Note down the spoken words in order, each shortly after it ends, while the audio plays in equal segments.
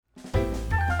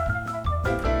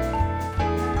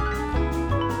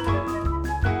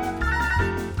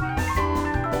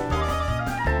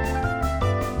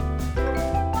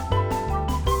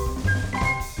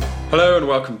Hello and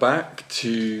welcome back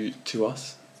to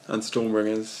us and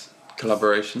Stormbringer's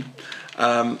collaboration.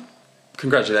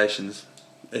 Congratulations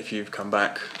if you've come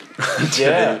back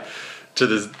to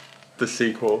the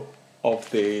sequel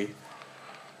of the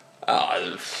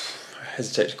I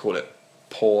hesitate to call it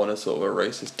porn, a sort of a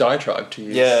racist diatribe, to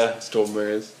use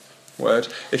Stormbringer's word.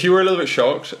 If you were a little bit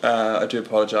shocked, I do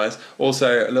apologise.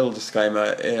 Also, a little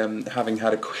disclaimer, having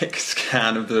had a quick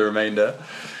scan of the remainder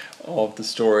of the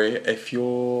story, if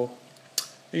you're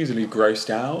easily grossed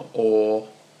out or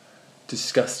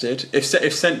disgusted, if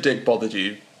Scent Dick bothered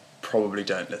you, probably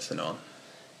don't listen on.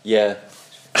 Yeah,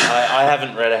 I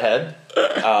haven't read ahead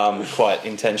quite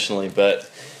intentionally, but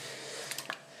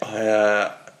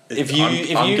I'm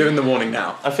giving the warning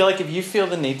now. I feel like if you feel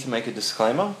the need to make a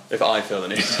disclaimer, If I feel the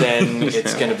need, then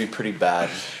it's going to be pretty bad.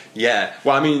 Yeah,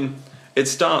 well, I mean, it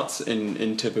starts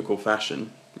in typical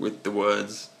fashion with the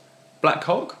words "black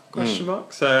cock?" ?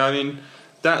 So, I mean,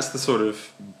 that's the sort of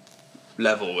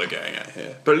level we're going at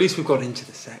here. But at least we've got into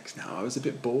the sex now. I was a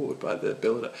bit bored by the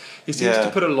build-up. He seems to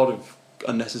put a lot of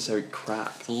unnecessary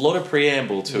crap. A lot of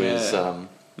preamble to his... And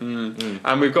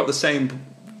we've got the same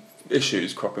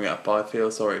issues cropping up. I feel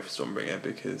sorry for Stormbringer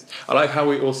because I like how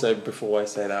we also, before I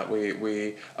say that,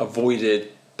 we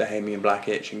avoided Bahamian Black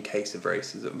Itch in case of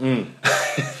racism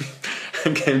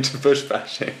and came to bush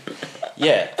bashing.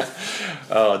 Yeah.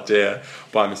 Oh dear,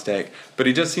 by mistake. But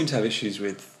he does seem to have issues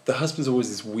with the husband's always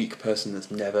this weak person that's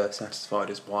never satisfied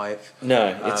his wife.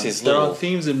 No, it's his there little... are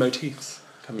themes and motifs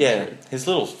coming through. His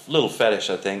little fetish,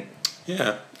 I think.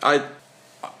 Yeah,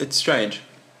 it's strange.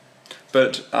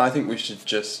 But I think we should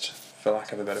just, for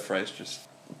lack of a better phrase, just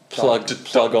plug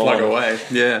away.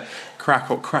 Yeah, crack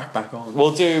back on.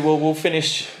 We'll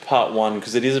finish part one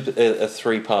because it is a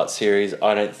 3-part series.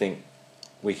 I don't think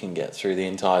we can get through the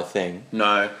entire thing.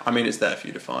 No, I mean it's there for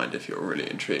you to find if you're really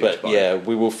intrigued. But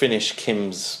we will finish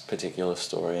Kim's particular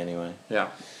story anyway. Yeah,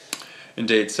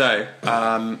 indeed. So,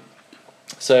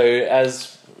 so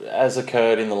as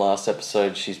occurred in the last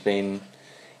episode, she's been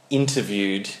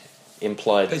interviewed.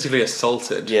 Basically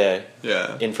assaulted. Yeah.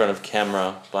 Yeah. In front of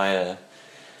camera by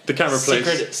the camera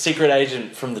police. Secret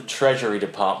agent from the Treasury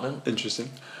Department. Interesting.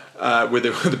 With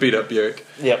a beat up Buick.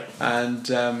 Yep.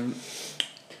 And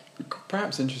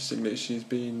perhaps interestingly, she's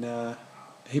been.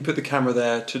 He put the camera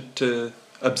there to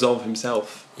absolve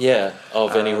himself. Yeah,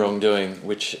 of any wrongdoing,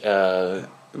 which it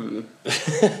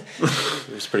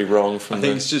was pretty wrong from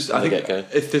the get-go.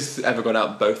 If this ever got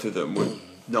out, both of them would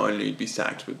not only be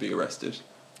sacked but be arrested.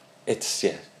 It's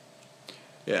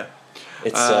yeah.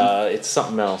 It's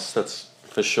something else, that's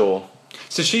for sure.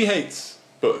 So she hates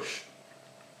Bush,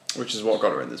 which is what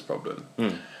got her in this problem.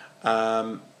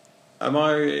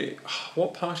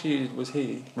 What party was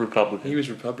he? Republican. He was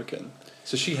Republican.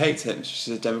 So she hates him.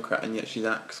 She's a Democrat, and yet she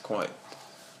acts quite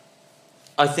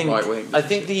right-wing. I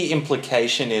think the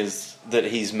implication is that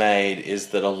he's made is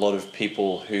that a lot of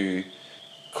people who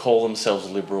call themselves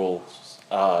liberals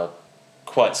are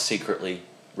quite secretly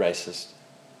racist.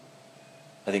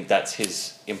 I think that's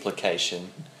his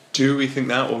implication. Do we think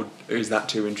that, or is that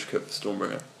too intricate for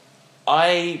Stormbringer?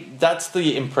 That's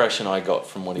the impression I got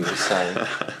from what he was saying.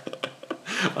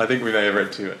 I think we may have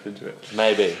read too much into it.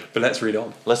 Maybe. But let's read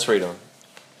on.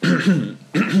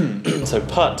 So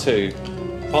part 2.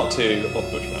 Part 2 of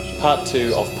Bushbashing. Part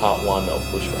 2 of part 1 of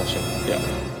Bushbashing. Yeah.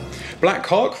 Black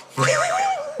cock.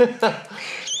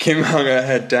 Kim hung her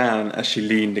head down as she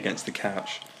leaned against the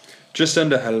couch, just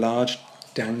under her large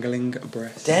dangling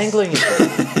breasts. Dangling?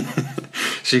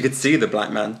 She could see the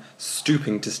black man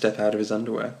stooping to step out of his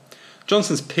underwear.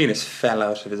 Johnson's penis fell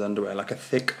out of his underwear like a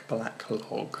thick black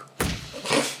log.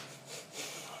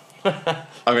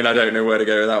 I mean, I don't know where to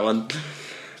go with that one.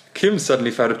 Kim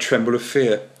suddenly felt a tremble of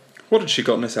fear. What had she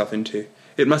gotten herself into?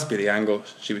 It must be the angle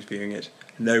she was viewing it.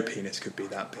 No penis could be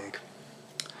that big.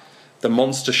 The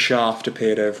monster shaft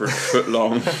appeared over a foot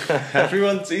long.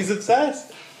 He's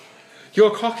obsessed. Your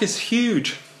cock is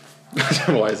huge. I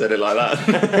don't know why I said it like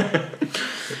that.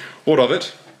 What of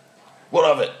it? What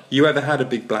of it? You ever had a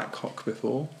big black cock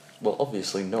before? Well,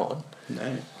 obviously not.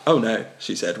 No. Oh no,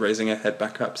 she said, raising her head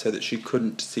back up so that she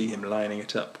couldn't see him lining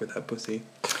it up with her pussy.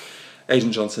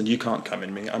 Agent Johnson, you can't come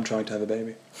in me. I'm trying to have a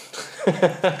baby.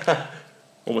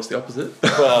 Almost the opposite.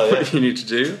 Well, yeah. What you need to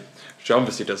do, which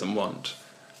obviously doesn't want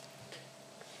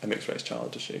a mixed race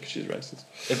child, does she? Because she's racist.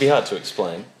 It'd be hard to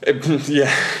explain.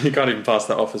 Yeah, you can't even pass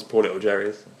that off as poor little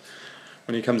Jerry's.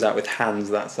 When he comes out with hands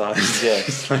that size. Yeah.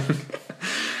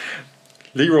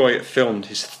 Leroy filmed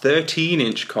his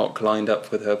 13-inch cock lined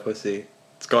up with her pussy.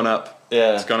 It's gone up.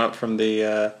 Yeah. It's gone up from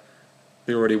the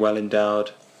already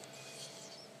well-endowed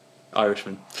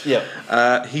Irishman.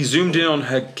 Yep. He zoomed in on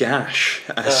her gash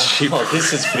as she... Oh,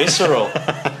 this is visceral.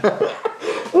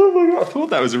 Oh my god, I thought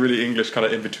that was a really English kind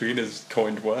of in-betweeners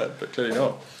coined word, but clearly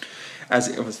not. As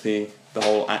it was the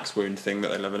whole axe wound thing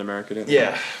that they love in America, don't they?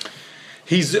 Yeah.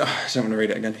 I don't want to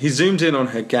read it again. He zoomed in on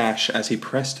her gash as he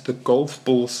pressed the golf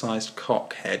ball-sized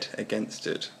cock head against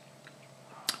it.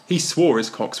 He swore his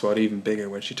cock swelled even bigger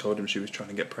when she told him she was trying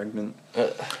to get pregnant.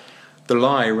 The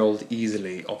lie rolled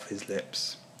easily off his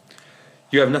lips.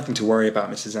 You have nothing to worry about,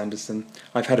 Mrs. Anderson.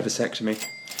 I've had a vasectomy.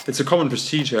 It's a common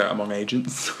procedure among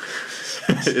agents.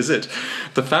 Is it?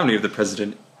 The family of the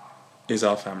president is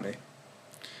our family.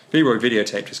 Leroy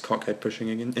videotaped his cockhead pushing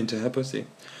into her pussy.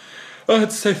 Oh,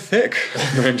 it's so thick,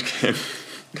 moaned Kim.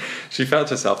 She felt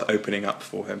herself opening up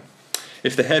for him.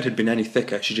 If the head had been any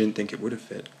thicker, she didn't think it would have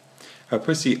fit. Her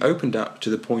pussy opened up to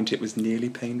the point it was nearly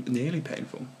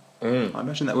painful. I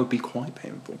imagine that would be quite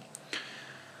painful.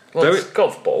 Well, it's a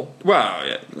golf ball. Well,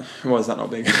 yeah. Why is that not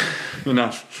big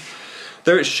enough?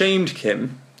 Though it shamed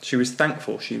Kim, she was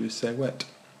thankful she was so wet.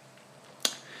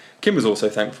 Kim was also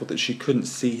thankful that she couldn't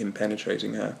see him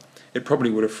penetrating her. It probably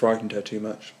would have frightened her too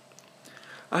much.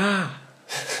 Ah!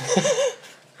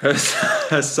 Her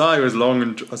sigh was long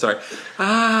and...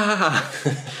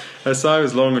 Her sigh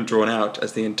was long and drawn out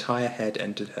as the entire head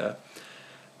entered her.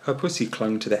 Her pussy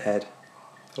clung to the head.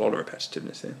 A lot of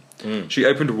repetitiveness here. She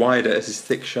opened wider as his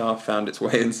thick shaft found its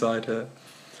way inside her.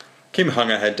 Kim hung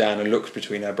her head down and looked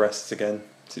between her breasts again.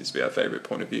 Seems to be her favourite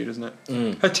point of view, doesn't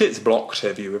it? Her tits blocked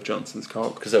her view of Johnson's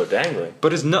cock. Because they were dangling.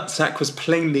 But his nutsack was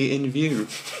plainly in view.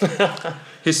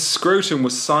 His scrotum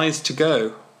was sized to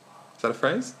go. Is that a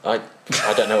phrase? I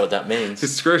don't know what that means.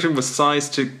 His scrotum was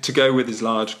sized to go with his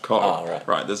large cock. Oh, right.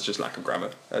 Right, there's just lack of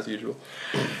grammar, as usual.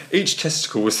 Each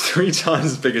testicle was 3 times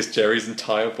as big as Jerry's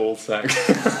entire ball sack.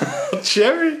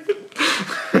 Jerry!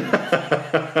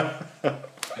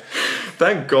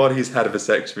 Thank God he's had a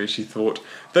vasectomy, she thought.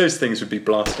 Those things would be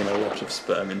blasting a lot of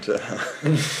sperm into her.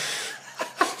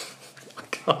 I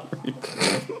can't read.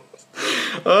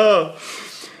 Oh.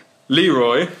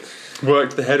 Leroy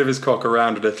worked the head of his cock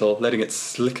around a little, letting it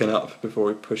slicken up before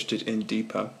he pushed it in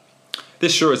deeper.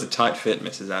 This sure is a tight fit,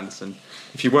 Mrs. Anderson.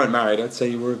 If you weren't married, I'd say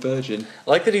you were a virgin.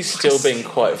 I like that he's still being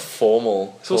quite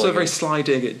formal. It's also a very sly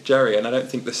dig at Jerry, and I don't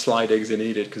think the sly digs are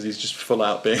needed because he's just full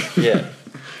out being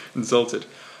insulted.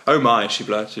 Oh my, she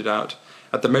blurted out.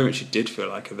 At the moment she did feel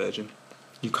like a virgin.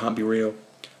 You can't be real.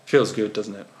 Feels good,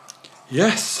 doesn't it?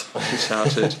 Yes, she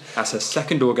shouted as her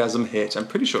second orgasm hit. I'm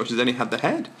pretty sure she's only had the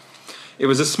head. It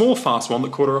was a small, fast one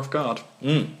that caught her off guard.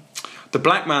 The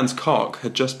black man's cock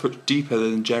had just put deeper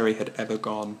than Jerry had ever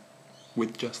gone.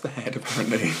 With just the head,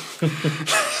 apparently.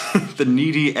 The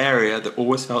needy area that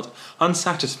always felt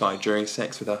unsatisfied during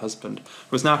sex with her husband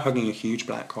was now hugging a huge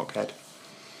black cockhead.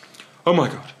 Oh my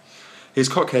God. His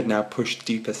cockhead now pushed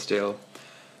deeper still.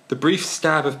 The brief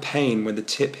stab of pain when the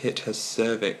tip hit her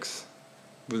cervix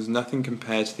was nothing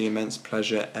compared to the immense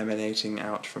pleasure emanating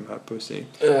out from her pussy.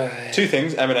 2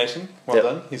 things, emanating, well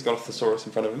done. He's got a thesaurus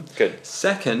in front of him. Good.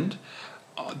 Second,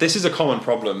 this is a common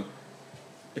problem.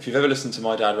 If you've ever listened to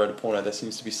My Dad Wrote a Porno, there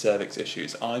seems to be cervix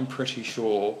issues. I'm pretty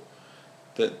sure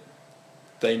that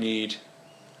they need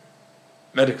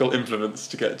medical implements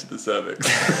to get to the cervix.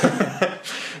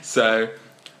 So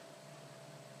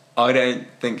I don't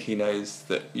think he knows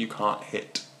that you can't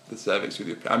hit the cervix with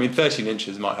your... I mean, 13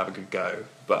 inches might have a good go,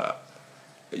 but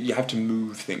you have to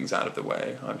move things out of the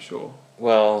way, I'm sure.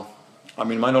 Well... I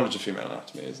mean, my knowledge of female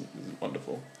anatomy isn't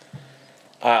wonderful.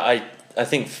 I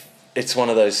think it's one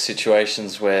of those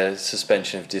situations where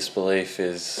suspension of disbelief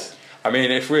is... I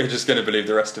mean, if we're just going to believe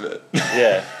the rest of it...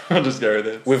 Yeah. I'll just go with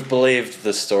it. We've believed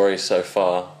the story so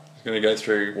far. It's going to go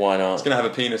through... Why not? It's going to have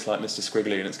a penis like Mr.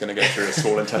 Squiggly and it's going to go through a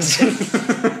small intestine.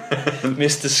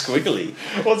 Mr. Squiggly.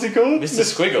 What's he called? Mr.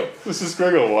 Squiggle. Mr.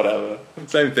 Squiggle, whatever.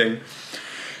 Same thing.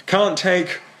 Can't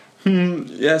take...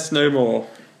 yes, no more.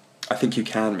 I think you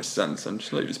can, Mrs. Anderson,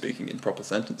 slowly speaking in proper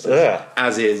sentences. Yeah.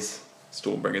 As is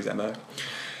Stormbringer's MO.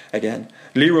 Again,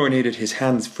 Leroy needed his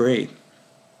hands free.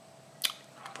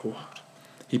 For what?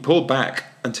 He pulled back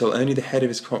until only the head of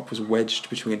his cock was wedged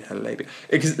between her labia.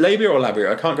 Is it labia or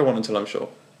labia? I can't go on until I'm sure.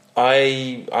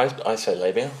 I say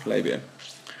labia. Labia.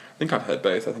 I think I've heard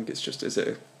both. I think it's just, is it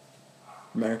an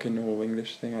American or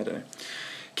English thing? I don't know.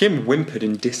 Kim whimpered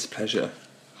in displeasure.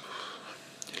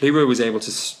 Leroy was able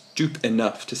to stoop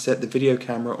enough to set the video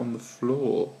camera on the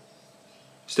floor.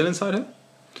 Still inside her?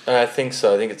 I think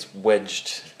so. I think it's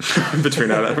wedged.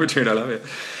 between our labia.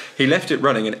 He left it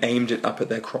running and aimed it up at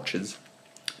their crotches.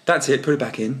 That's it, put it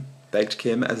back in, begged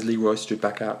Kim as Leroy stood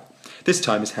back up. This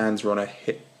time his hands were on her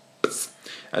hips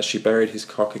as she buried his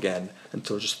cock again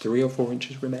until just 3 or 4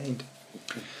 inches remained.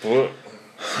 What?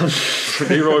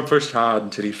 Leroy pushed hard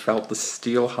until he felt the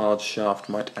steel-hard shaft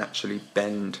might actually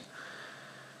bend.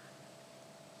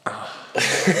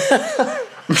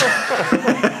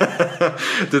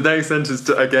 The next sentence,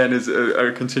 again, is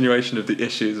a continuation of the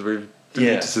issues we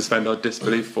need to suspend our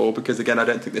disbelief for, because, again, I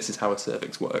don't think this is how a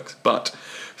cervix works. But,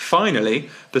 finally,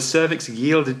 the cervix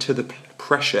yielded to the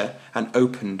pressure and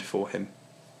opened for him.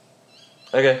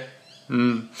 Okay.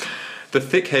 The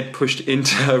thick head pushed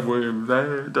into her womb.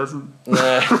 No, it doesn't.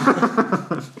 No.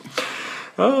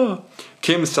 Oh.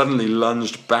 Kim suddenly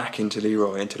lunged back into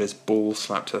Leroy until his ball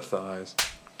slapped her thighs.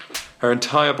 Her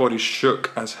entire body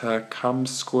shook as her cum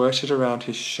squirted around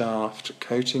his shaft,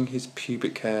 coating his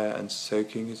pubic hair and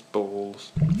soaking his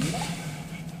balls.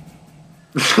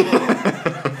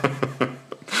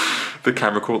 The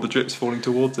camera caught the drips falling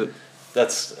towards it.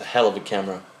 That's a hell of a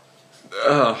camera.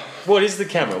 What is the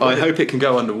camera? I hope it can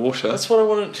go underwater. That's what I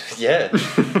want to... Yeah.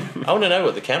 I want to know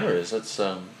what the camera is. That's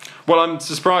Well, I'm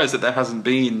surprised that there hasn't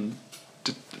been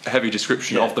a heavy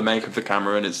description of the make of the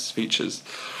camera and its features.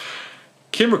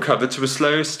 Kim recovered to a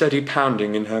slow, steady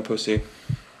pounding in her pussy.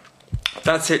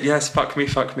 That's it, yes, fuck me,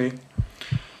 fuck me.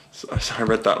 So I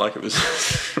read that like it was...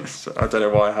 I don't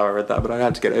know how I read that, but I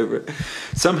had to get over it.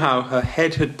 Somehow, her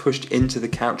head had pushed into the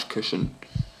couch cushion.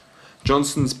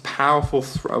 Johnson's powerful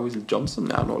Johnson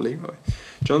now, not Leroy.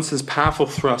 Johnson's powerful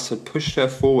thrust had pushed her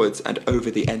forwards and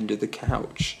over the end of the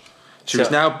couch. She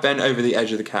was now bent over the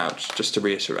edge of the couch, just to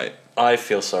reiterate. I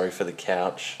feel sorry for the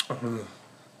couch.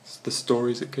 The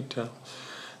stories it could tell.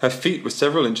 Her feet were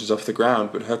several inches off the ground,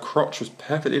 but her crotch was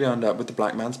perfectly lined up with the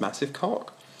black man's massive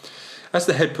cock. As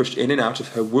the head pushed in and out of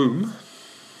her womb,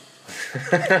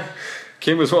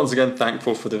 Kim was once again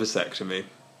thankful for the vasectomy.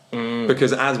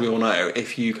 Because, as we all know,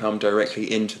 if you come directly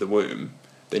into the womb,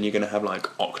 then you're going to have, like,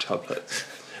 octuplets.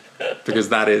 Because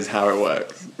that is how it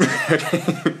works.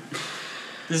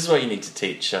 This is what you need to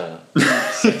teach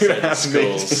sex ed in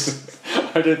schools.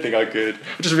 I don't think I could.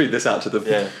 I'll just read this out to them.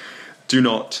 Yeah. Do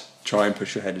not try and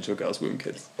push your head into a girl's womb,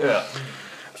 kids. Yeah.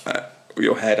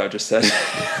 Your head, I just said.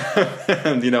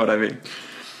 You know what I mean.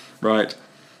 Right.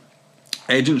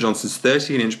 Agent Johnson's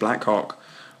 13-inch black cock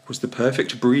was the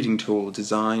perfect breeding tool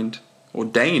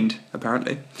ordained,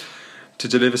 apparently, to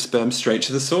deliver sperm straight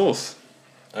to the source.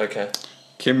 Okay.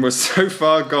 Kim was so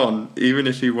far gone, even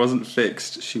if he wasn't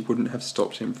fixed, she wouldn't have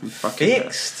stopped him from fucking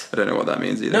Fixed? her. I don't know what that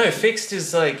means either. No, fixed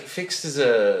is a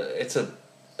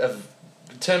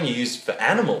term you use for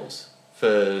animals.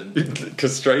 For...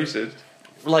 Castrated?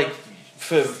 Like,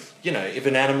 for, if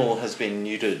an animal has been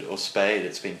neutered or spayed,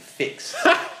 it's been fixed.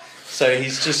 So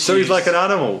he's just. So he's like an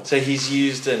animal. So he's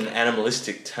used an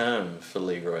animalistic term for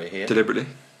Leroy here. Deliberately?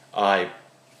 I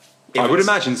would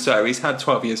imagine so. He's had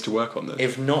 12 years to work on this.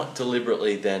 If not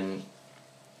deliberately, then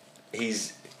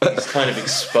he's kind of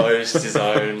exposed his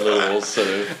own little sort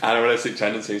of animalistic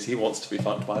tendencies. He wants to be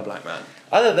fucked by a black man.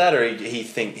 Either that, or he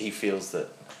feels that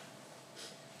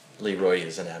Leroy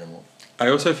is an animal. I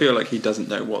also feel like he doesn't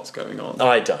know what's going on.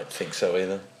 I don't think so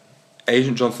either.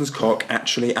 Agent Johnson's cock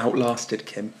actually outlasted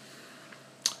Kim.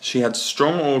 She had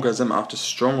strong orgasm after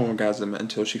strong orgasm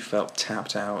until she felt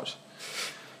tapped out.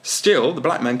 Still, the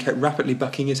black man kept rapidly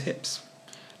bucking his hips.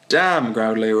 Damn,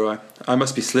 growled Leroy. I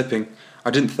must be slipping.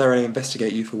 I didn't thoroughly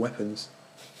investigate you for weapons.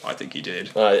 I think he did.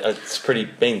 It's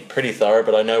been pretty thorough,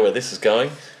 but I know where this is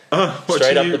going.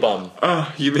 Straight up the bum.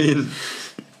 You mean...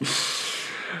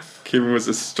 Kim was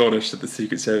astonished that the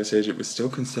Secret Service agent was still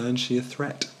concerned she a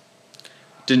threat.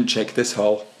 Didn't check this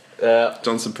hole.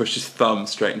 Johnson pushed his thumb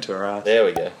straight into her ass. There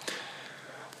we go.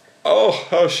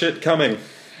 Oh shit, coming.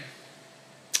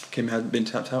 Kim hadn't been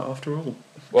tapped out after all.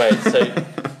 Wait, so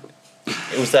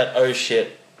it was that oh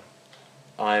shit,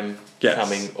 I'm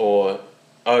coming, or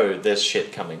oh there's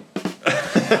shit coming.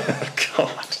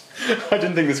 God, I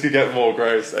didn't think this could get more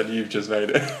gross, and you've just made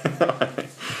it.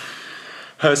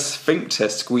 Her sphincter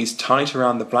squeezed tight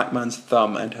around the black man's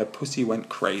thumb, and her pussy went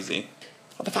crazy.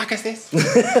 What the fuck is this?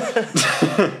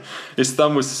 His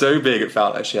thumb was so big it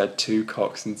felt like she had two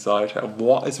cocks inside her.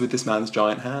 What is with this man's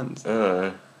giant hands?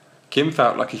 Kim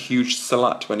felt like a huge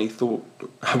slut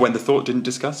when the thought didn't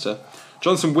disgust her.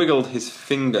 Johnson wiggled his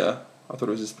finger, I thought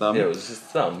it was his thumb. Yeah, it was his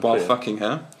thumb. While fucking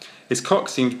her. His cock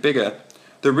seemed bigger.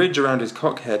 The ridge around his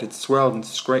cock head had swelled and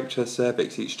scraped her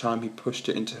cervix each time he pushed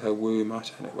it into her womb. I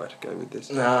don't know where to go with this.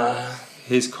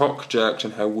 His cock jerked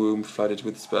and her womb flooded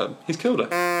with sperm. He's killed her.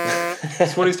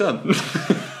 That's what he's done.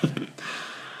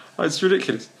 It's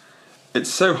ridiculous. It's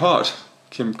so hot,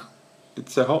 Kim.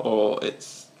 It's so hot, or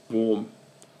it's warm?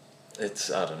 I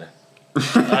don't know.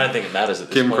 I don't think it matters at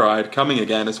this point. Kim cried, coming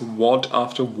again as wad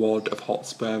after wad of hot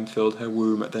sperm filled her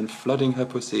womb, then flooding her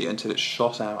pussy until it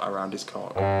shot out around his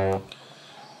cock.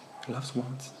 He loves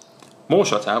warmth. More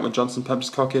shot out when Johnson pumped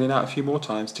his cock in and out a few more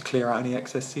times to clear out any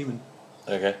excess semen.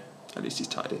 Okay. At least he's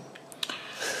tidy.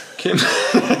 Kim's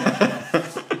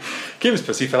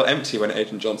pussy felt empty when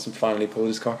Agent Johnson finally pulled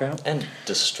his cock out. And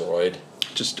destroyed.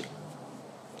 Just,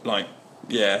 like,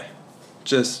 yeah.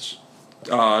 Just,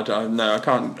 I don't know, I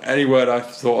can't, any word I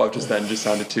thought of just then just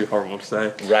sounded too horrible to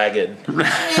say. Ragged.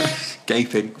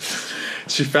 Gaping.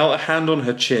 She felt a hand on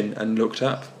her chin and looked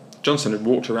up. Johnson had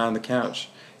walked around the couch.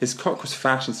 His cock was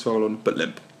fat and swollen, but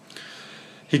limp.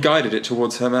 He guided it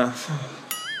towards her mouth.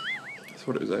 I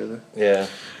thought it was over. Yeah.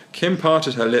 Kim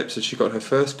parted her lips as she got her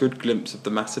first good glimpse of the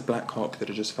massive black cock that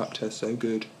had just fucked her so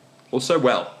good. Or so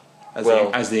well,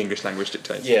 as the English language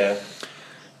dictates. Yeah.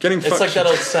 It's like that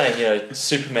old saying,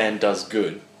 Superman does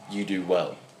good, you do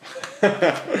well.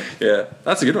 Yeah,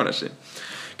 that's a good one, actually.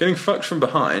 Getting fucked from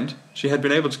behind, she had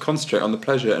been able to concentrate on the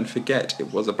pleasure and forget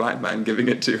it was a black man giving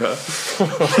it to her.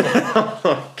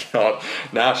 Oh, God.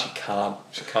 Now she can't.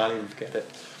 She can't even forget it.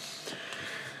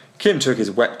 Kim took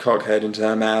his wet cock head into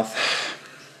her mouth.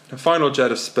 A final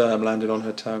jet of sperm landed on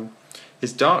her tongue.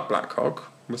 His dark black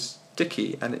cock was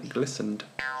sticky and it glistened.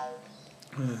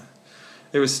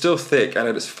 It was still thick and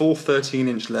at its full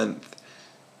 13-inch length,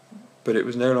 but it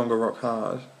was no longer rock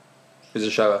hard. He was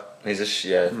a shower.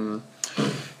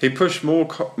 He pushed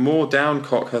more down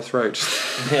cock her throat.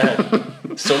 Yeah.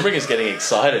 Stormbringer's getting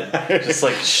excited. Just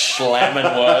like slamming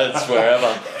words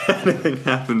wherever. Anything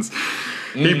happens.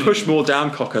 He pushed more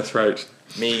down cock her throat.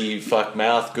 Me fuck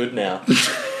mouth good now.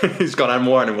 He's gone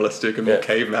more animalistic and more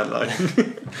caveman-like.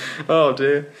 Oh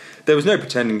dear. There was no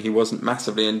pretending he wasn't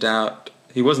massively endowed.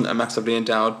 He wasn't a massively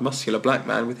endowed, muscular black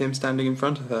man with him standing in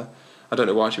front of her. I don't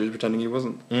know why she was pretending he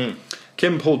wasn't.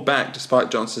 Kim pulled back despite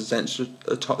Johnson's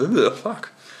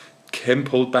Kim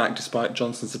pulled back despite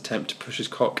Johnson's attempt to push his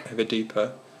cock ever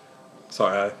deeper.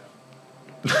 Sorry,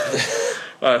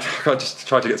 I just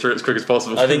tried to get through it as quick as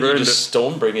possible. I think you just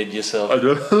Stormbringered yourself. I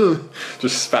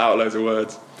just spat out loads of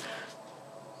words.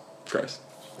 Gross.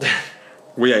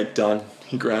 We ain't done,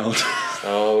 he growled.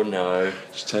 Oh no.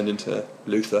 She turned into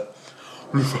Luther.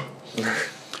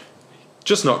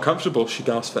 Just not comfortable, she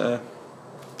gasped for air.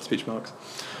 Speech marks.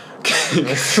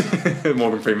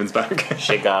 Morgan Freeman's back.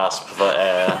 She gasped for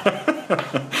air.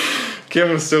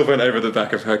 Kim still bent over the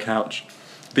back of her couch.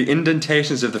 The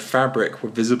indentations of the fabric were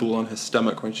visible on her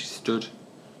stomach when she stood.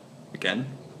 Again,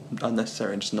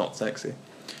 unnecessary and just not sexy.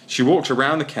 She walked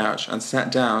around the couch and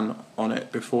sat down on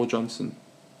it before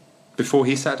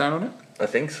he sat down on it? I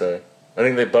think so. I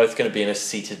think they're both going to be in a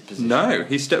seated position. No,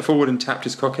 he stepped forward and tapped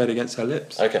his cockhead against her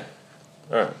lips. Okay.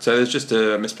 Alright. So there's just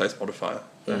a misplaced modifier.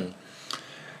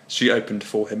 She opened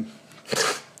for him.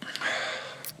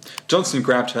 Johnson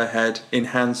grabbed her head in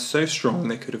hands so strong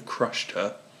they could have crushed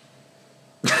her.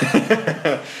 We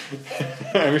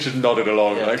just nodded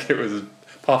along like it was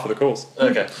part of the course.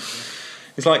 Okay.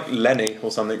 He's like Lenny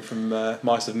or something from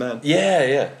Mice of Men.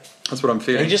 Yeah. That's what I'm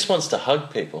feeling. He just wants to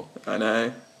hug people. I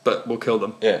know, but we'll kill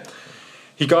them. Yeah.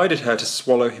 He guided her to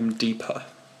swallow him deeper.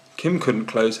 Kim couldn't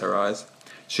close her eyes.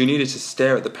 She needed to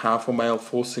stare at the powerful male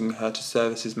forcing her to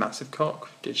service his massive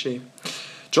cock, did she?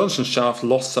 Johnson's shaft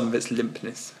lost some of its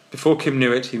limpness. Before Kim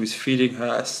knew it, he was feeding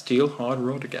her a steel-hard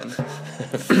rod again.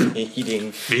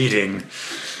 Feeding.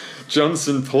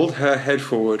 Johnson pulled her head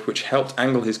forward, which helped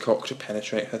angle his cock to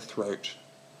penetrate her throat.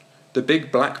 The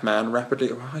big black man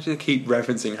rapidly... Why do they keep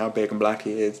referencing how big and black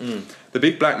he is? The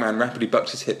big black man rapidly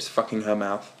bucked his hips, fucking her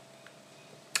mouth.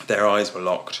 Their eyes were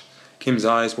locked. Kim's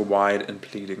eyes were wide and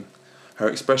pleading. Her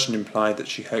expression implied that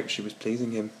she hoped she was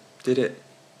pleasing him. Did it?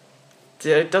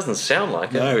 Yeah, it doesn't sound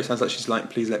like it. No, it sounds like she's like,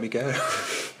 please let me go.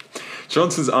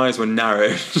 Johnson's eyes were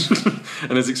narrowed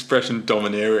and his expression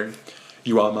domineering.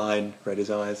 You are mine, read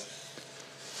his eyes.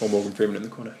 Or Morgan Freeman in the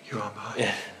corner. You are mine.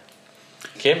 Yeah.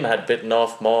 Kim had bitten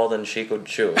off more than she could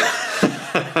chew.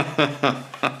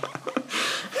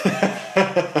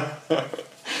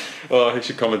 Oh, he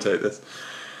should commentate this.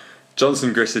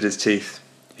 Johnson gritted his teeth.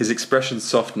 His expression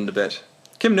softened a bit.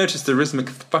 Kim noticed the rhythmic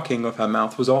fucking of her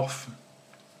mouth was off.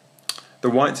 The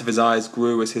whites of his eyes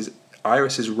grew as his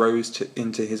irises rose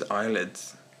into his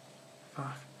eyelids.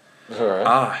 Fuck. Right.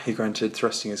 Ah, he grunted,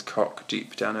 thrusting his cock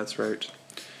deep down her throat.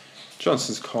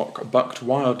 Johnson's cock bucked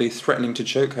wildly, threatening to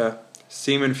choke her.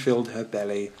 Semen filled her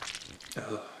belly.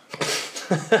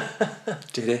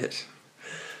 Did it?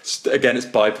 Again, it's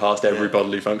bypassed every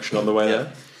bodily function on the way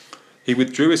there. He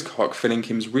withdrew his cock, filling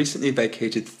Kim's recently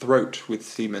vacated throat with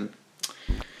semen.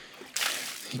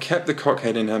 He kept the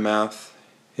cockhead in her mouth.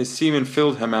 His semen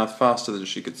filled her mouth faster than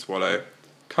she could swallow.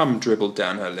 Cum dribbled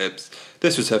down her lips.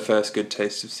 This was her first good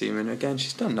taste of semen. Again,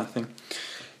 she's done nothing.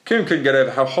 Kim couldn't get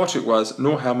over how hot it was,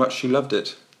 nor how much she loved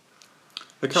it.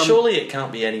 Surely it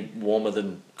can't be any warmer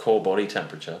than core body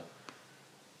temperature.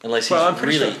 Unless he's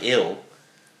really ill.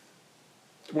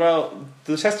 Well,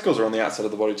 the testicles are on the outside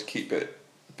of the body to keep it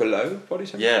below body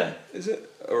temperature. Yeah. Is it?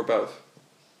 Or above?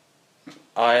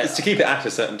 It's to keep it at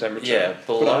a certain temperature. Yeah,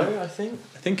 below, I think.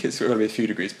 I think it's going to be a few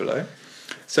degrees below.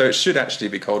 So it should actually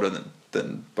be colder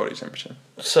than body temperature.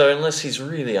 So unless he's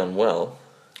really unwell...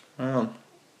 Well,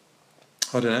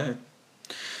 I don't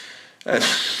know.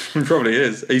 He probably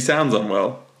is. He sounds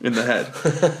unwell in the head.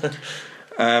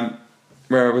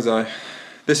 Where was I?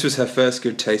 This was her first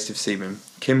good taste of semen.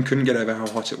 Kim couldn't get over how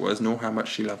hot it was, nor how much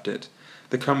she loved it.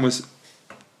 The cum was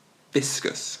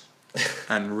viscous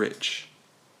and rich.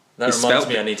 That reminds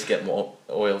me I need to get more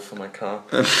oil for my car.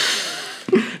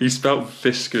 You spelt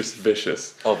viscous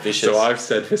vicious. Oh, vicious. So I've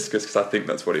said viscous because I think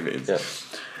that's what he means. Yeah.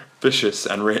 Vicious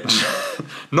and rich.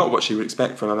 Not what she would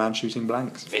expect from a man shooting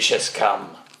blanks. Vicious cum.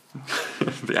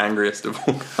 The angriest of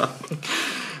all cum.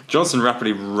 Johnson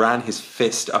rapidly ran his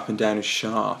fist up and down his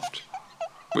shaft,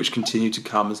 which continued to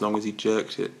come as long as he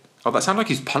jerked it. Oh, that sounded like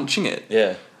he was punching it.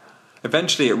 Yeah.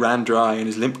 Eventually it ran dry and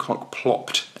his limp cock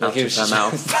plopped out of her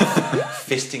mouth.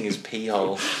 Fisting his pee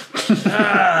hole.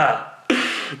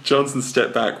 Johnson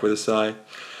stepped back with a sigh.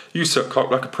 You suck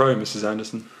cock like a pro, Mrs.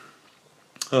 Anderson.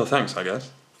 Oh, thanks, I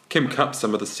guess. Kim cupped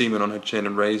some of the semen on her chin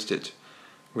and raised it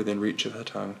within reach of her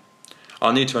tongue.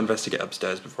 I'll need to investigate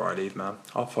upstairs before I leave, ma'am.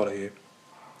 I'll follow you.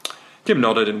 Kim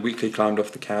nodded and weakly climbed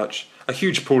off the couch. A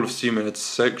huge pool of semen had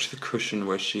soaked the cushion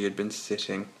where she had been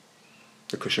sitting.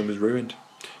 The cushion was ruined.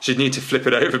 She'd need to flip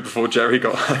it over before Jerry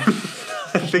got home.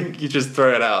 I think you just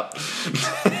throw it out.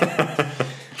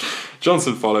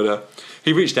 Johnson followed her.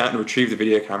 He reached out and retrieved the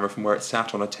video camera from where it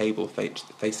sat on a table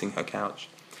facing her couch.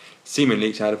 Semen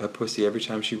leaked out of her pussy every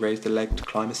time she raised a leg to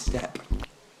climb a step.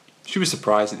 She was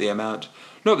surprised at the amount.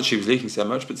 Not that she was leaking so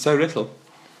much, but so little.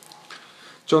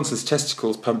 Johnson's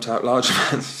testicles pumped out large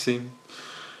amounts of semen.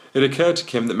 It occurred to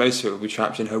Kim that most of it would be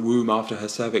trapped in her womb after her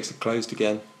cervix had closed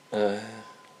again.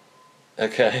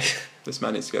 Okay. This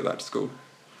man needs to go back to school.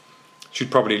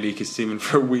 She'd probably leak his semen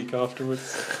for a week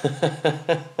afterwards.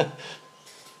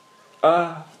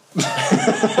 I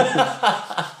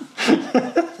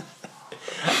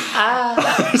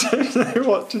don't know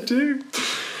what to do.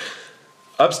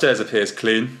 Upstairs appears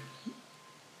clean,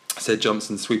 said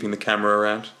Johnson, sweeping the camera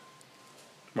around.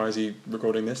 Why is he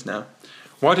recording this now?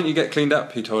 Why didn't you get cleaned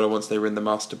up? He told her once they were in the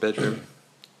master bedroom.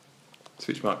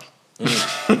 Speech marks.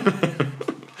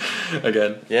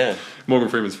 Again. Yeah. Morgan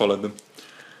Freeman's followed them.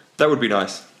 That would be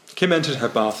nice. Kim entered her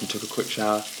bath and took a quick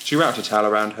shower. She wrapped a towel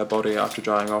around her body after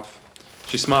drying off.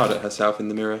 She smiled at herself in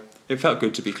the mirror. It felt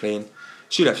good to be clean.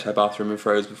 She left her bathroom and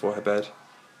froze before her bed.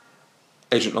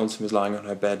 Agent Lonson was lying on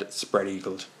her bed,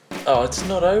 spread-eagled. Oh, it's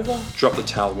not over? Drop the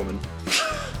towel, woman.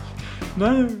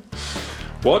 No.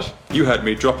 What? You heard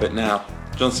me. Drop it now.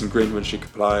 Johnson grinned when she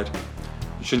complied.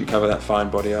 You shouldn't cover that fine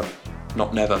body up.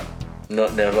 Not never.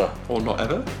 Not never. Or not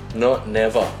ever? Not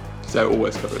never. So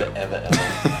always cover it up. Forever,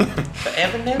 ever.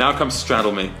 Forever, never? Now come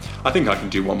straddle me. I think I can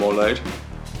do one more load.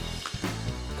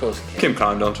 Of course you can. Kim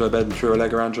climbed onto her bed and threw her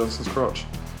leg around Johnson's crotch.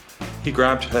 He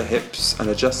grabbed her hips and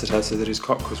adjusted her so that his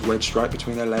cock was wedged right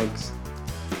between her legs.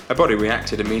 Her body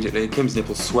reacted immediately. Kim's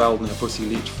nipples swelled and her pussy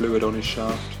leaked fluid on his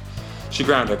shaft. She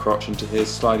ground her crotch into his,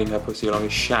 sliding her pussy along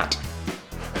his shat.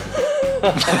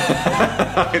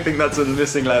 I think that's a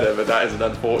missing letter, but that is an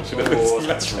unfortunate missing letter.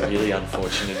 That's really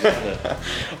unfortunate, isn't it?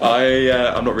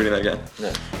 I'm not reading that again.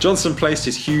 No. Johnson placed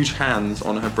his huge hands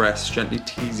on her breasts, gently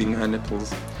teasing her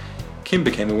nipples. Kim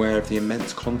became aware of the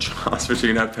immense contrast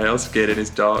between her pale skin and his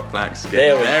dark black skin.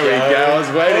 There we go. I was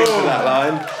waiting for that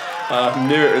line. I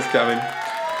knew it was coming.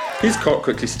 His cock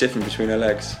quickly stiffened between her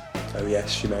legs. Oh yes,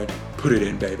 she moaned. Put it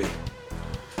in, baby.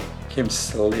 Kim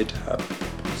slid her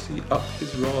pussy up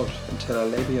his rod until her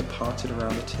labia parted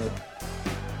around the tip.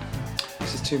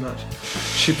 This is too much.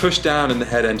 She pushed down and the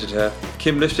head entered her.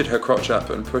 Kim lifted her crotch up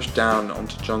and pushed down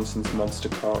onto Johnson's monster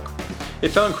cock. It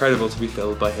felt incredible to be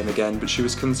filled by him again, but she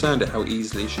was concerned at how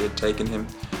easily she had taken him.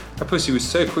 Her pussy was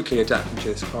so quickly adapting to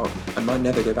his cock and might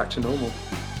never go back to normal.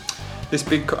 This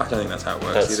big cock... I don't think that's how it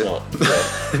works that's either. Not.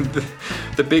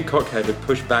 The big cockhead had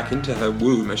pushed back into her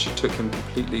womb as she took him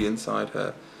completely inside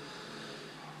her.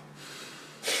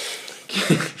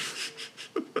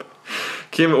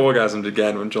 Kim orgasmed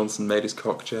again when Johnson made his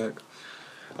cock jerk.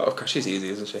 Oh gosh, she's easy,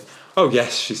 isn't she? Oh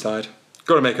yes, she sighed.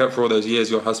 Got to make up for all those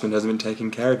years your husband hasn't been taking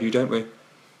care of you, don't we?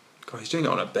 God, he's doing it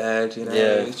on a bed, you know.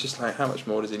 Yeah. It's just like, how much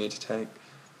more does he need to take?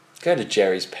 Go to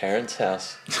Jerry's parents'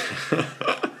 house.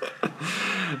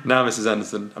 Now, Mrs.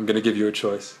 Anderson, I'm going to give you a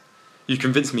choice. You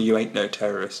convince me you ain't no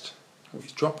terrorist. Oh,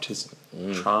 he's dropped his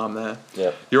charm there.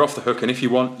 Yep. You're off the hook, and if you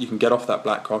want, you can get off that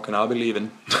black cock, and I'll be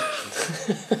leaving.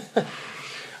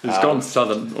 He's gone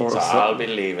southern. So I'll be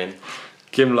leaving.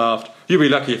 Kim laughed. You'll be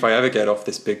lucky if I ever get off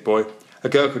this, big boy. A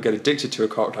girl could get addicted to a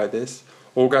cock like this.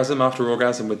 Orgasm after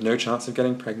orgasm with no chance of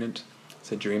getting pregnant.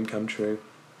 It's a dream come true.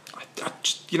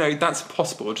 That's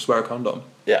impossible. Just wear a condom.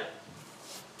 Yeah.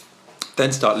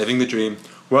 Then start living the dream.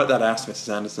 Work that ass,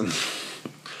 Mrs. Anderson.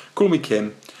 Call me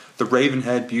Kim. The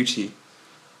raven-haired beauty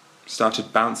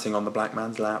started bouncing on the black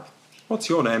man's lap. What's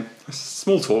your name?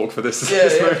 Small talk for this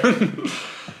moment.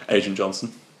 Agent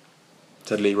Johnson,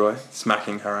 said Leroy,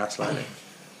 smacking her ass lightly.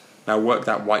 Now work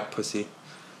that white pussy.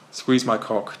 Squeeze my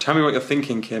cock. Tell me what you're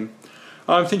thinking, Kim.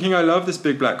 I'm thinking I love this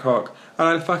big black cock, and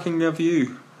I fucking love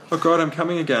you. Oh God, I'm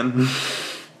coming again.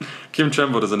 Kim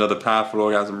trembled as another powerful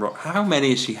orgasm rocked. How many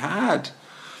has she had?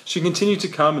 She continued to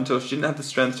come until she didn't have the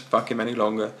strength to fuck him any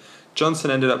longer.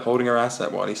 Johnson ended up holding her ass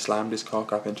up while he slammed his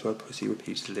cock up into her pussy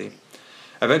repeatedly.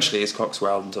 Eventually his cock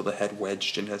swelled until the head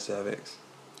wedged in her cervix.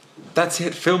 That's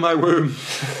it, fill my womb.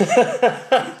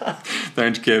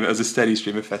 Moaned Kim as a steady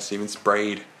stream of fest semen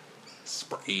sprayed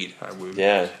her womb.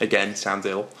 Yeah. Again, sounds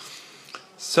ill.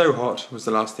 So hot was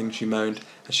the last thing she moaned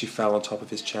as she fell on top of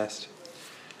his chest.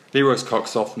 Leroy's cock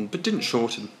softened but didn't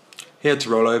shorten. He had to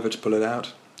roll over to pull it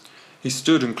out. He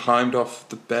stood and climbed off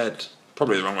the bed,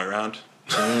 probably the wrong way around,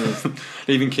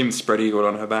 leaving Kim spread-eagled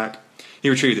on her back. He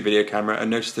retrieved the video camera and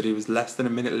noticed that he was less than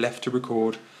a minute left to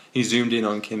record. He zoomed in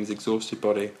on Kim's exhausted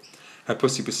body. Her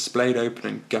pussy was splayed open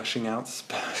and gushing out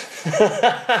sperm.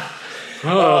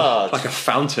 Like a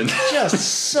fountain.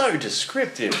 Just so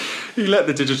descriptive. He let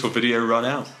the digital video run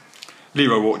out.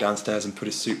 Leroy walked downstairs and put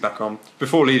his suit back on.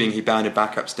 Before leaving, he bounded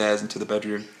back upstairs into the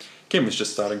bedroom. Kim was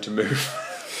just starting to move.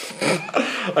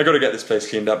 I got to get this place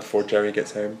cleaned up before Jerry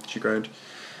gets home, she groaned.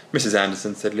 Mrs.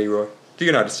 Anderson, said Leroy, the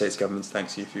United States government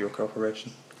thanks you for your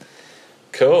cooperation.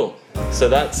 Cool. So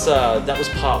that was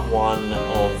part 1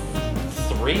 of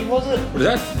 3, was it?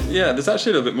 Yeah, there's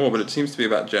actually a little bit more, but it seems to be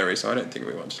about Jerry, so I don't think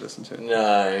we want to listen to it.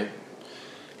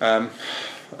 No.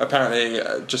 Apparently,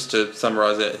 just to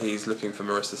summarise it, he's looking for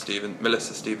Melissa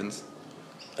Stevens.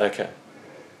 Okay.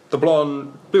 The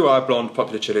blue-eyed blonde,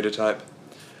 popular cheerleader type.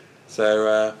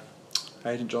 So,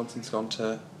 Agent Johnson's gone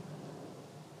to...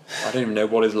 I don't even know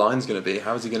what his line's going to be.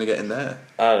 How is he going to get in there?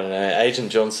 I don't know.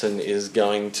 Agent Johnson is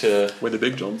going to... With a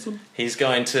big Johnson? He's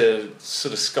going to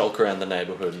sort of skulk around the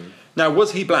neighbourhood. Now,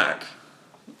 was he black?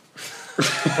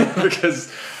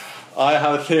 Because I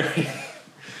have a theory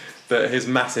that his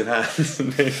massive hands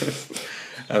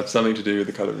have something to do with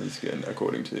the colour of his skin,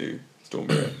 according to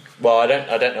Stormbringer. Well, I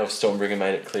don't know if Stormbringer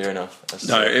made it clear enough.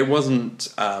 No, it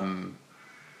wasn't...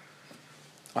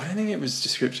 I don't think it was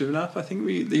descriptive enough. I think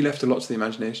he left a lot to the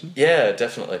imagination. Yeah,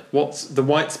 definitely. The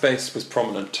white space was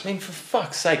prominent. I mean, for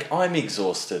fuck's sake, I'm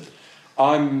exhausted.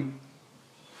 We're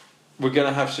going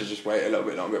to have to just wait a little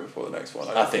bit longer before the next one.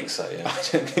 I think so, yeah. I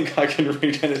don't think I can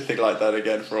read anything like that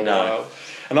again for a while.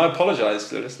 And I apologise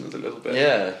to the listeners a little bit.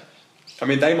 Yeah. I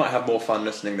mean, they might have more fun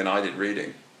listening than I did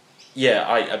reading.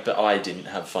 Yeah, but I didn't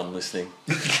have fun listening.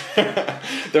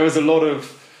 There was a lot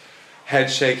of head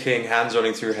shaking, hands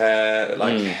running through hair,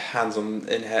 hands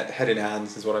head in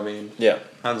hands is what I mean. Yeah.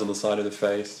 Hands on the side of the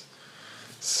face,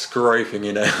 scraping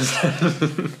your nails.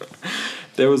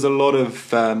 There was a lot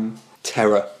of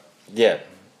terror. Yeah.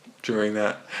 During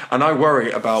that, and I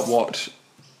worry about what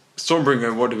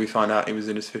Stormbringer. What did we find out? He was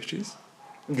in his 50s.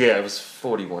 Yeah, it was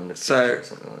 41 to 50 or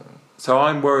something like that. So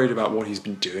I'm worried about what he's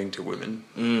been doing to women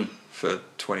for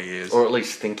 20 years, or at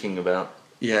least thinking about.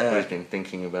 Yeah. What he's been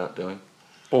thinking about doing.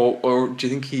 Or do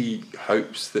you think he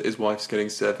hopes that his wife's getting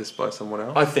serviced by someone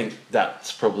else? I think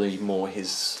that's probably more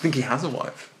his... I think he has a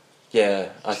wife. Yeah,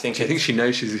 I think... Do you think she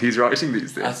knows he's writing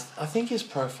these things? I think his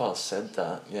profile said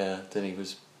that, yeah, that he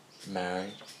was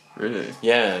married. Really?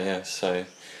 Yeah, so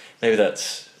maybe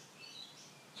that's...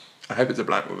 I hope it's a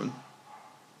black woman.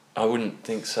 I wouldn't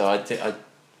think so. I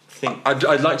think...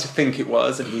 I'd like to think it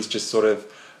was, and he's just sort of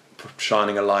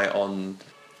shining a light on...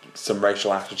 some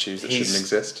racial attitudes that shouldn't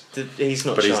exist. He's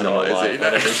not. But he's not,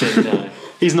 is he? No.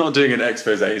 He's not doing an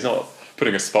expose. He's not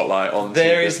putting a spotlight on the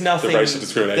racial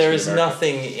discrimination. There is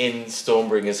nothing in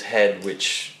Stormbringer's head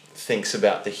which thinks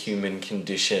about the human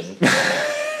condition.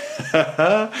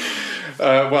 Well,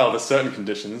 there's certain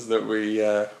conditions that we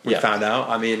found out.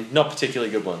 I mean, not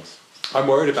particularly good ones. I'm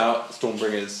worried about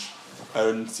Stormbringer's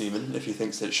own semen if he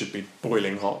thinks it should be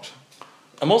boiling hot.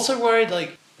 I'm also worried,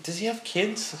 does he have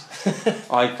kids?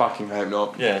 I fucking hope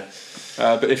not. Yeah.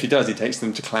 But if he does, he takes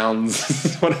them to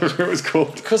clowns, whatever it was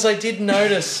called. Because I did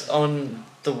notice on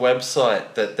the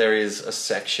website that there is a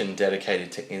section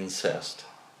dedicated to incest.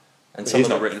 And he's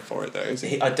not written for it though, is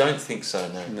he? I don't think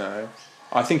so. No. No,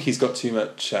 I think he's got too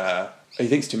much. He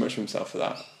thinks too much of himself for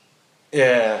that.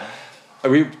 Yeah.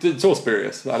 It's all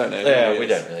spurious. I don't know. Yeah, we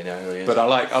don't really know who he is. But I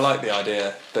like the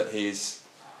idea that he's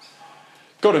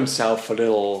got himself a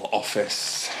little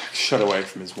office shut away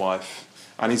from his wife,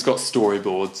 and he's got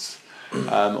storyboards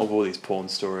of all these porn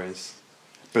stories.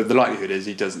 But the likelihood is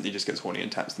he doesn't. He just gets horny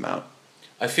and taps them out.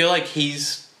 I feel like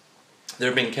there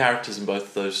have been characters in both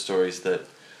of those stories that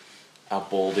are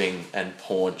balding and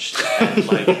paunched,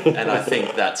 and I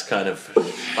think that's kind of.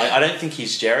 I don't think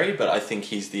he's Jerry, but I think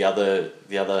he's the other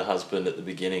husband at the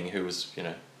beginning who was,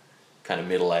 kind of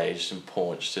middle-aged and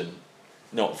paunched and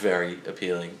not very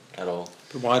appealing at all.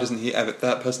 But why doesn't he ever?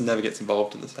 That person never gets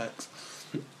involved in the sex.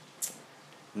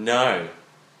 No,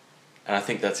 and I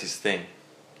think that's his thing.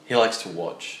 He likes to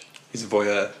watch. He's a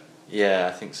voyeur. Yeah,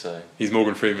 I think so. He's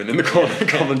Morgan Freeman in the corner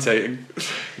commentating.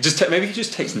 Maybe he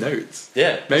just takes notes.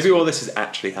 Yeah. Maybe all this has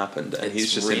actually happened, and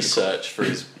he's just research for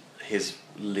his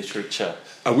literature.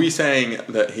 Are we saying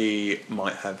that he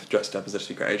might have dressed up as a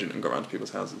secret agent and got around to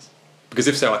people's houses? Because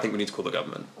if so, I think we need to call the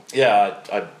government. Yeah,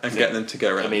 and get them to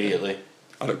go around immediately.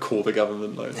 I don't call the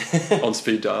government though on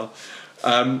speed dial.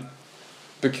 But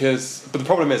the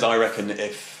problem is, I reckon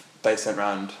if they sent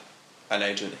round an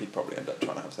agent, he'd probably end up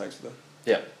trying to have sex with her.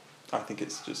 Yeah. I think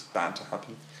it's just bound to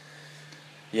happen.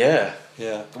 Yeah.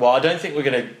 Yeah. Well, I don't think we're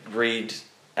going to read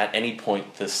at any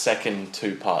point the second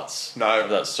two parts of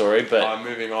that story, but I'm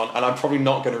moving on, and I'm probably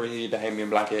not going to read Bohemian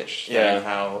Black Itch. Yeah.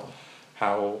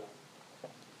 How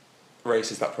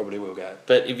racist that probably will get.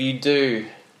 But if you do,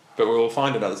 but we'll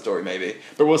find another story maybe.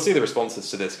 But we'll see the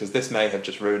responses to this, because this may have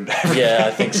just ruined everything. Yeah,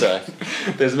 I think so.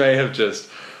 This may have just.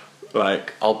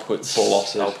 I'll put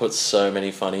so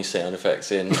many funny sound effects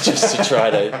in just to try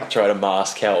to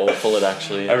mask how awful it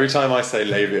actually is. Every time I say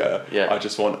labia, I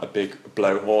just want a big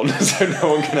blowhorn so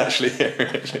no one can actually hear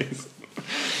it, please.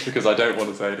 Because I don't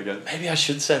want to say it again. Maybe I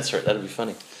should censor it. That'd be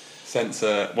funny.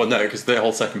 Censor? Well, no, because the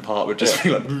whole second part would just be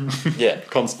like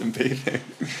constant beeping.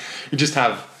 You just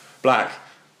have black.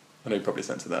 I know you probably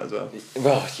censor that as well.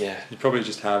 Well, yeah. You probably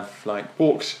just have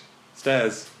walked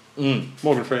stairs.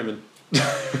 Morgan Freeman.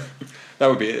 That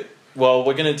would be it. Well,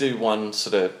 we're going to do one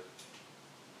sort of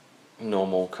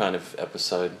normal kind of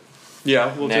episode.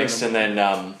 Yeah, we'll next, do and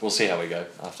then we'll see how we go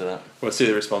after that. We'll see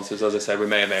the responses. As I said, we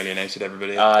may have alienated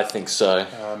everybody. I think so.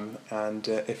 And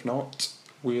if not,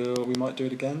 we might do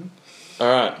it again. All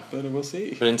right, but we'll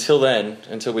see. But until then,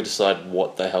 until we decide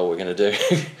what the hell we're going to do,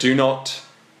 do not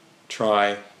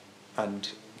try and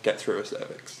get through a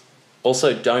cervix.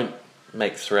 Also, don't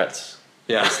make threats.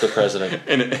 Yeah, it's the president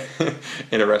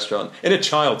in a restaurant, in a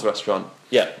child's restaurant.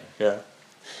 Yeah.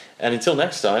 And until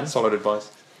next time, solid advice.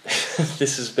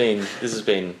 This has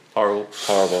been horrible.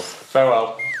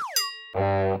 Farewell.